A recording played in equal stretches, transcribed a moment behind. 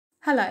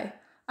Hello,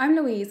 I'm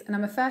Louise and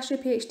I'm a first year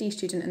PhD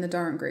student in the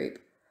Durrant Group.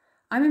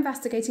 I'm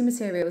investigating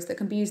materials that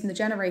can be used in the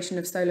generation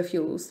of solar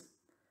fuels.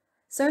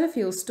 Solar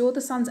fuels store the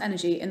sun's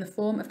energy in the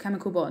form of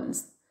chemical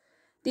bonds.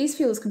 These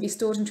fuels can be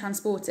stored and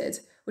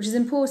transported, which is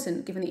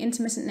important given the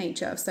intermittent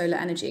nature of solar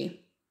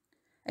energy.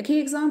 A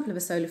key example of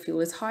a solar fuel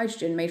is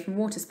hydrogen made from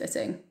water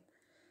splitting.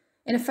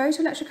 In a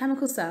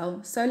photoelectrochemical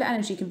cell, solar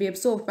energy can be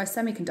absorbed by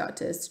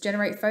semiconductors to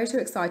generate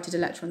photoexcited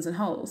electrons and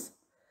holes.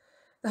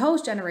 The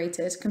holes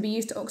generated can be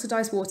used to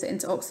oxidize water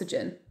into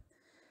oxygen,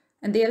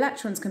 and the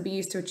electrons can be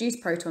used to reduce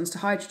protons to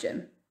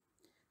hydrogen.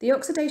 The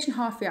oxidation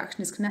half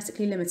reaction is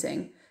kinetically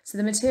limiting, so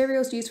the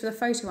materials used for the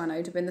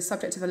photoanode have been the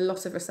subject of a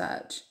lot of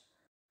research.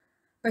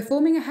 By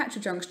forming a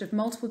heterojunction of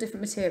multiple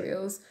different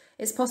materials,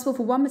 it's possible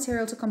for one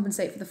material to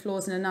compensate for the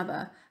flaws in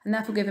another, and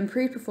therefore give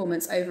improved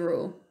performance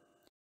overall.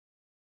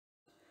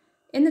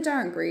 In the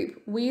Durrant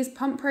Group, we use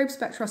pump probe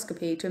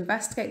spectroscopy to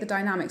investigate the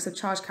dynamics of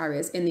charge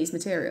carriers in these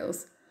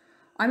materials.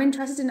 I'm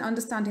interested in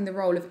understanding the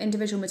role of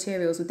individual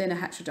materials within a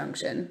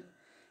heterojunction.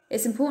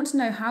 It's important to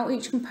know how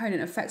each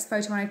component affects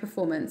photoanode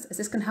performance, as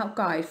this can help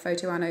guide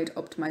photoanode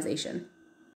optimization.